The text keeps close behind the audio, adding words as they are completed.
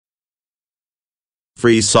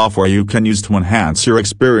Free software you can use to enhance your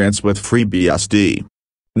experience with FreeBSD.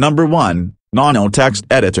 Number 1. Nano Text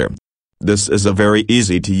Editor. This is a very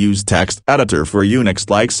easy-to-use text editor for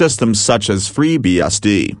Unix-like systems such as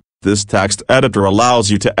FreeBSD. This text editor allows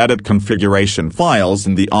you to edit configuration files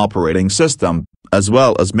in the operating system, as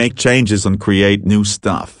well as make changes and create new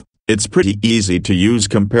stuff. It's pretty easy to use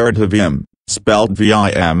compared to Vim, spelled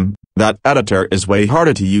Vim. That editor is way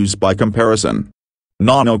harder to use by comparison.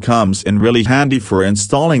 Nano comes in really handy for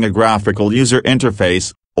installing a graphical user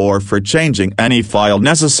interface, or for changing any file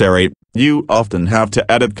necessary. You often have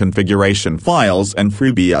to edit configuration files in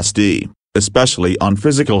FreeBSD, especially on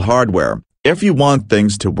physical hardware, if you want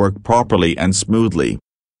things to work properly and smoothly.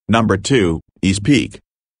 Number 2, eSpeak.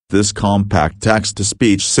 This compact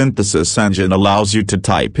text-to-speech synthesis engine allows you to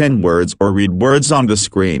type in words or read words on the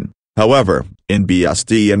screen. However, in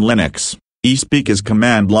BSD and Linux, eSpeak is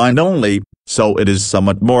command line only, so it is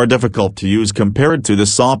somewhat more difficult to use compared to the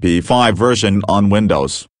SOP 5 version on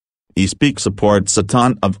Windows. eSpeak supports a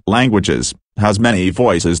ton of languages, has many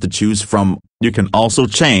voices to choose from. You can also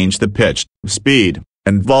change the pitch, speed,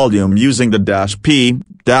 and volume using the -P,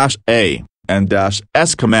 -A, and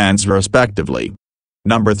 -S commands respectively.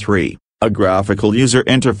 Number 3, a graphical user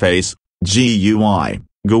interface, GUI.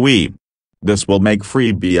 This will make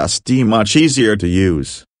FreeBSD much easier to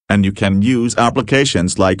use, and you can use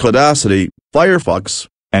applications like Audacity, Firefox,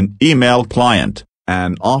 an email client,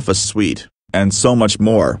 an Office suite, and so much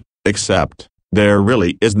more, except, there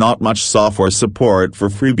really is not much software support for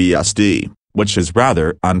FreeBSD, which is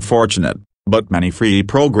rather unfortunate, but many free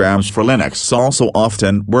programs for Linux also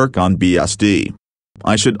often work on BSD.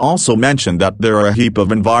 I should also mention that there are a heap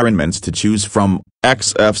of environments to choose from: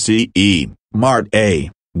 XFCE,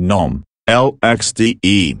 MART-A, GNOME,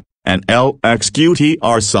 LXDE, and LXQT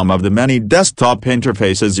are some of the many desktop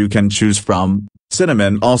interfaces you can choose from.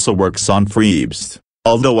 Cinnamon also works on FreeBSD,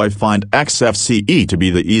 although I find XFCE to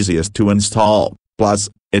be the easiest to install, plus,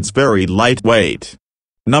 it's very lightweight.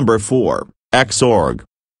 Number 4, Xorg.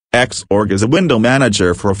 Xorg is a window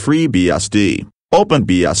manager for FreeBSD,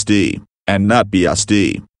 OpenBSD, and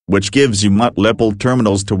NetBSD, which gives you multiple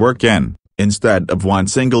terminals to work in, instead of one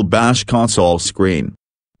single bash console screen.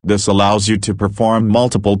 This allows you to perform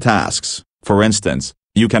multiple tasks. For instance,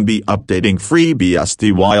 you can be updating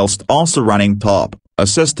FreeBSD whilst also running Top, a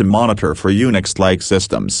system monitor for Unix-like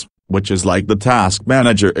systems, which is like the task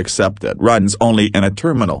manager except it runs only in a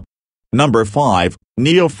terminal. Number 5,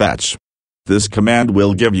 NeoFetch. This command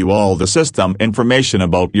will give you all the system information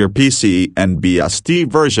about your PC and BSD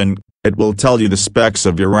version. It will tell you the specs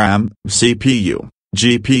of your RAM, CPU,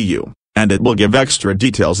 GPU, and it will give extra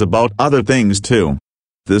details about other things too.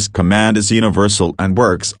 This command is universal and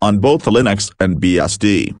works on both Linux and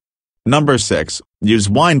BSD. Number 6, use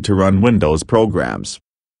Wine to run Windows programs.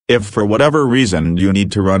 If for whatever reason you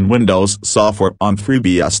need to run Windows software on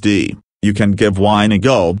FreeBSD, you can give Wine a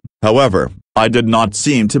go. However, I did not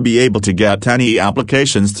seem to be able to get any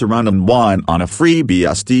applications to run on Wine on a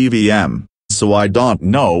FreeBSD VM, so I don't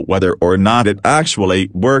know whether or not it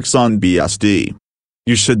actually works on BSD.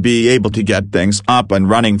 You should be able to get things up and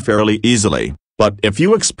running fairly easily, but if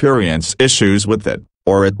you experience issues with it,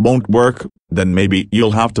 or it won't work, then maybe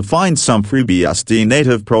you'll have to find some FreeBSD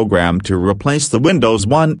native program to replace the Windows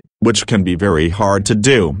one, which can be very hard to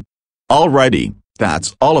do. Alrighty,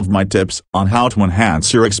 that's all of my tips on how to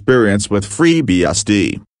enhance your experience with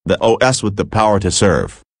FreeBSD, the OS with the power to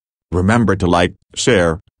serve. Remember to like,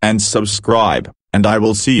 share, and subscribe, and I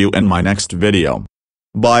will see you in my next video.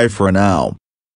 Bye for now.